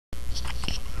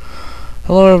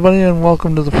Hello everybody and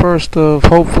welcome to the first of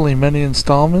hopefully many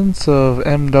installments of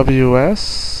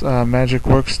MWS, Magic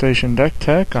Workstation Deck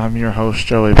Tech. I'm your host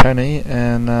Joey Penny,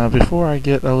 and before I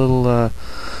get a little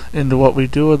into what we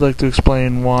do, I'd like to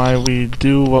explain why we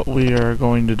do what we are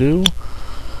going to do.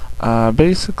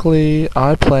 Basically,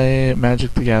 I play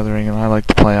Magic the Gathering and I like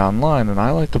to play online, and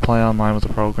I like to play online with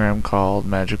a program called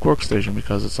Magic Workstation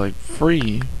because it's like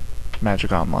free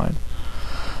Magic Online.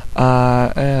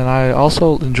 And I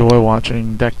also enjoy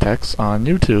watching deck techs on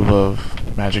YouTube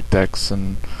of Magic decks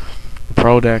and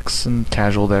pro decks and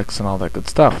casual decks and all that good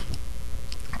stuff.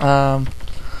 But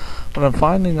I'm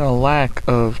finding a lack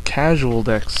of casual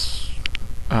decks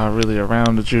really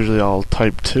around. It's usually all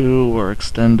Type 2 or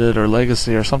Extended or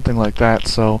Legacy or something like that.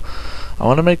 So I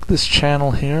want to make this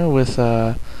channel here with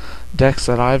decks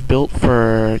that I've built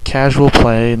for casual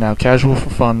play. Now, casual for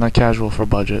fun, not casual for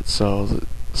budget. So the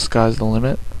sky's the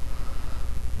limit.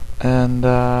 And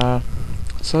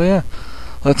so yeah,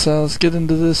 let's get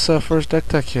into this first deck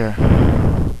tech here.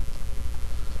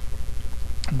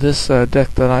 This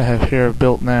deck that I have here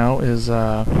built now is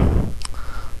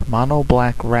mono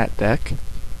black rat deck.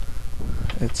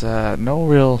 It's no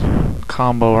real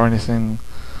combo or anything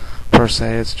per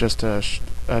se. It's just a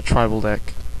tribal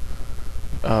deck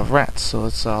of rats. So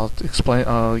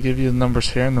I'll give you the numbers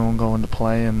here, and then we'll go into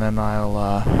play, and then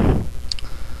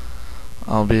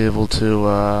I'll be able to,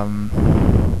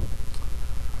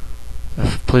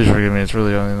 please forgive me, it's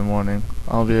really early in the morning,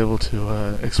 I'll be able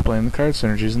to explain the card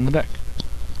synergies in the deck.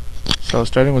 So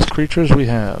starting with creatures, we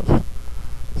have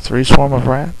 3 Swarm of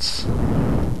Rats,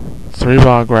 3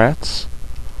 Bog Rats,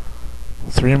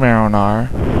 3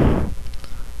 Marrow-Gnar,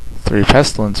 3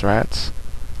 Pestilence Rats,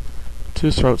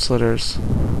 2 Throat Slitters,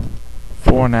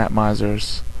 4 Gnat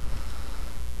Misers,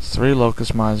 3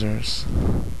 Locust Misers,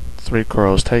 3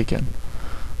 Crows Taken.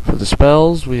 For the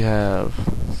spells, we have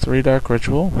 3 Dark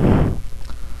Ritual,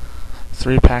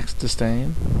 3 Pax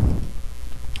Disdain,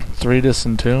 3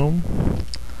 Disentomb,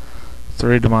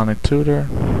 3 Demonic Tutor,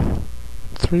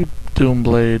 3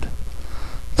 Doomblade,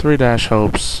 3 Dash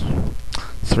Hopes,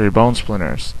 3 Bone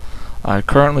Splinters. I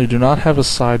currently do not have a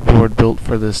sideboard built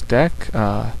for this deck.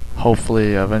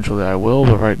 Hopefully, eventually I will,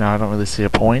 but right now I don't really see a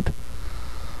point.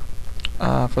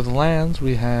 For the lands,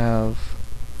 we have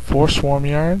 4 Swarm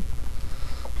Yard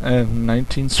and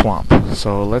 19 Swamp.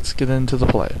 So let's get into the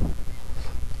play.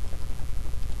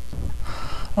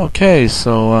 Okay,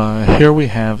 so here we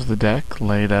have the deck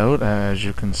laid out, as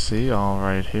you can see, all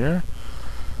right here.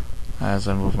 As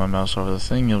I move my mouse over the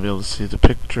thing, you'll be able to see the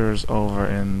pictures over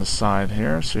in the side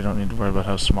here, so you don't need to worry about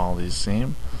how small these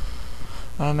seem.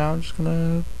 Now I'm just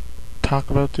going to talk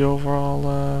about the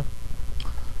overall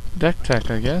deck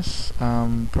tech, I guess.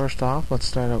 First off, let's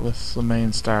start out with the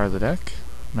main star of the deck,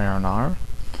 Marrow-Gnar.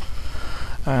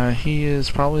 He is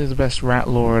probably the best rat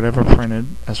lord ever printed,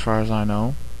 as far as I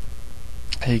know.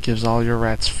 He gives all your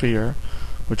rats fear,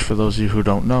 which, for those of you who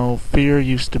don't know, fear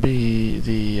used to be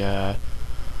the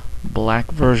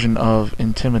black version of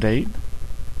intimidate.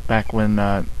 Back when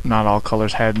not all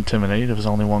colors had intimidate, it was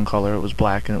only one color, it was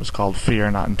black, and it was called fear,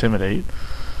 not intimidate.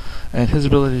 And his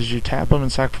ability is you tap him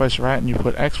and sacrifice a rat, and you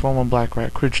put X 1/1 black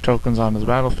rat creature tokens onto the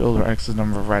battlefield, or X is the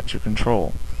number of rats you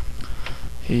control.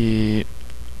 He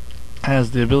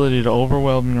has the ability to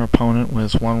overwhelm your opponent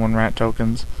with 1/1 rat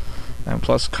tokens, and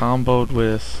plus comboed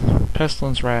with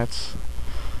Pestilence Rats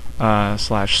 /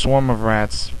 Swarm of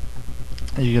Rats,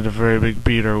 you get a very big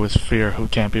beater with Fear who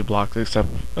can't be blocked except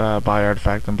by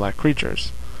Artifact and black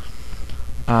creatures.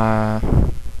 We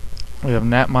have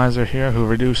Gnat Miser here, who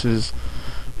reduces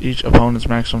each opponent's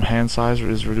maximum hand size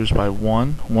is reduced by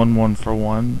 1 for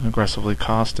 1, aggressively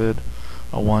costed,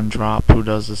 a 1 drop. Who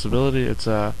does this ability? It's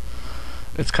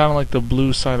kind of like the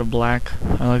blue side of black.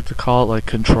 I like to call it like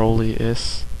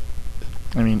Control-ish.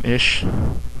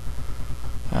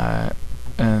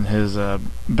 And his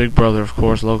big brother, of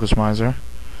course, Locust Miser.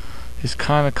 He's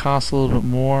kind of costs a little bit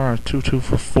more, a 2/2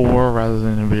 for 4 rather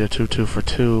than be a 2/2 for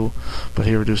 2, but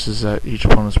he reduces each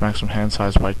opponent's maximum hand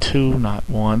size by 2, not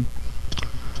 1.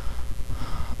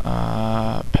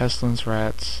 Pestilence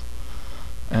Rats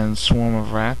and Swarm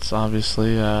of Rats,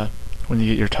 obviously, when you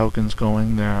get your tokens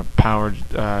going, their power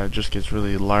just gets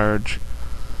really large,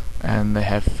 and they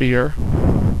have fear,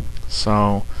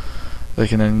 so they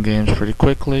can end games pretty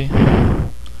quickly.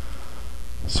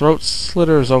 Throat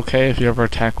Slitter is okay if you ever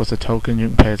attack with a token. You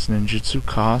can pay its ninjutsu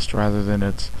cost rather than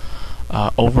its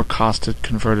overcosted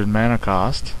converted mana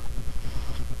cost.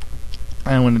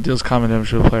 And when it deals combat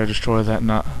damage to a player, destroy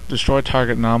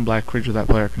target non-black creature that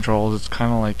player controls. It's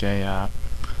kind of like the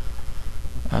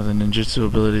ninjutsu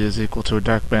ability is equal to a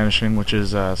dark banishing, which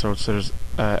is Throat Slitter's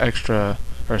extra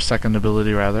or second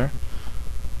ability rather.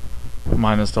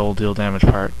 minus the whole deal damage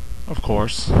part, of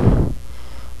course.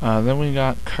 Then we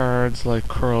got cards like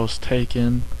Kuro's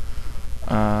Taken.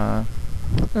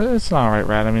 It's an alright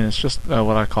rat. I mean, it's just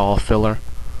what I call a filler.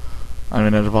 I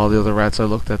mean, out of all the other rats I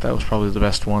looked at, that was probably the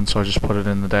best one, so I just put it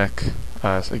in the deck.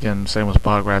 Again, same with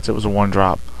bog rats, it was a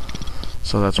 1-drop,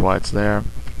 so that's why it's there.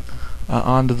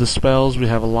 On to the spells, we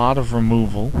have a lot of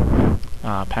removal.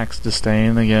 Pax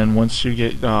Disdain, again, once you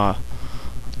get a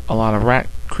lot of rat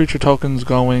creature tokens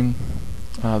going,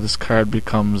 this card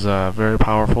becomes very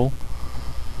powerful.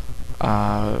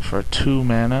 For 2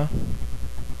 mana,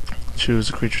 choose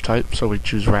a creature type, so we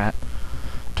choose rat.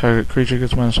 Target creature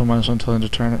gets -1/-1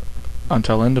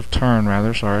 until end of turn,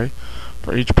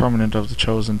 for each permanent of the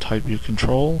chosen type you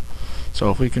control.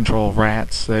 So if we control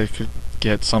rats, they could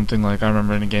get something like, I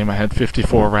remember in a game I had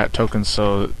 54 rat tokens,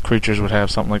 so creatures would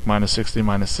have something like -60,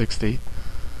 -60.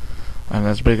 And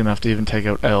that's big enough to even take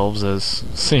out elves, as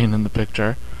seen in the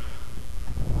picture.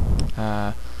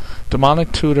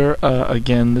 Demonic Tutor,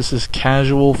 again, this is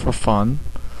casual for fun.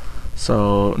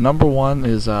 So number 1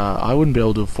 is, I wouldn't be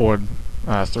able to afford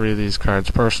 3 of these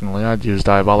cards personally. I'd use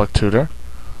Diabolic Tutor.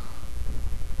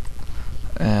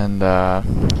 And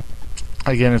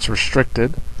again, it's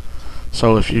restricted.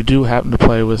 So if you do happen to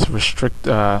play with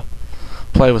the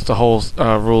whole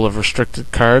rule of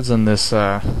restricted cards, then this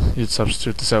you'd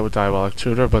substitute this out with Diabolic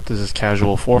Tutor. But this is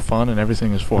casual for fun, and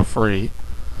everything is for free.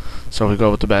 So we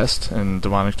go with the best, and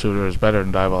Demonic Tutor is better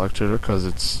than Diabolic Tutor because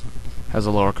it has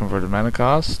a lower converted mana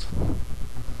cost.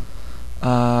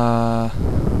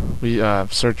 We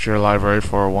search your library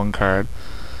for 1 card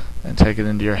and take it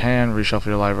into your hand, reshuffle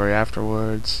your library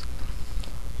afterwards.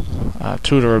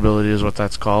 Tutor ability is what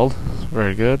that's called.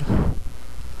 Very good.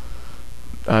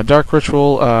 Dark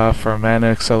Ritual, for mana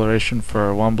acceleration,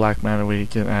 for 1 black mana we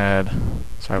can add,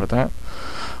 sorry about that,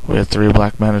 we add 3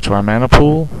 black mana to our mana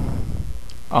pool.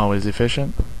 Always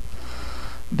efficient.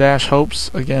 Dash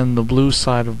Hopes, again, the blue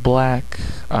side of black,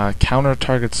 counter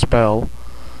target spell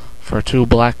for 2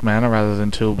 black mana rather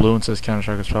than 2 blue, and says counter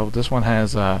target spell. But this one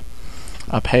has a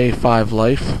pay 5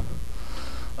 life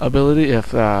ability.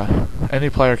 If any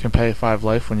player can pay 5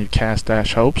 life when you cast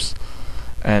Dash Hopes,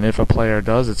 and if a player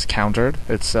does, it's countered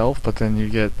itself, but then you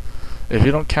get, if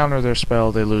you don't counter their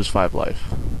spell, they lose 5 life.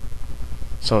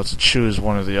 So it's a choose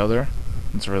one or the other.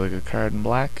 It's a really good card in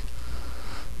black.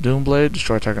 Doomblade,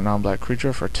 destroy target non-black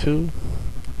creature for 2.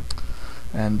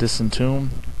 And Disentomb,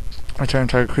 return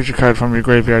target creature card from your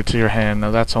graveyard to your hand. Now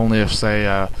that's only if, say,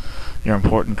 your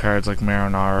important cards like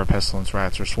Marinar or Pestilence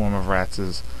Rats or Swarm of Rats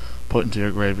is put into your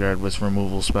graveyard with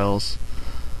removal spells.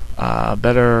 A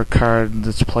better card in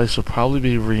this place would probably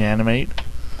be Reanimate.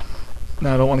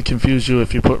 Now I don't want to confuse you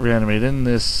if you put Reanimate in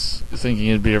this thinking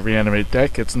it'd be a Reanimate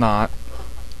deck. It's not.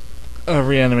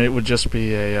 Reanimate would just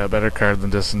be a better card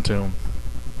than Disentomb.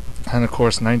 And of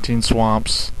course 19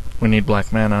 Swamps, we need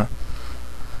black mana.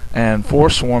 And 4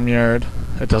 Swarmyard,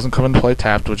 it doesn't come into play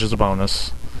tapped, which is a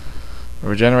bonus.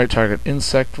 Regenerate target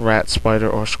insect, rat, spider,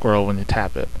 or squirrel when you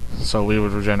tap it. So we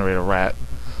would regenerate a rat,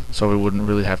 so we wouldn't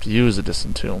really have to use a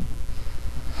Disentomb.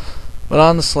 But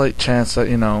on the slight chance that,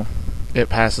 it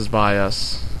passes by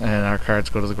us and our cards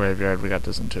go to the graveyard, we got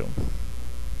Disentomb.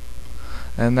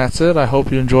 And that's it. I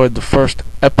hope you enjoyed the first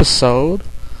episode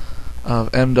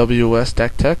of MWS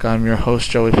Deck Tech. I'm your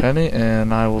host, Joey Penny,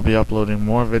 and I will be uploading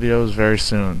more videos very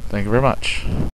soon. Thank you very much.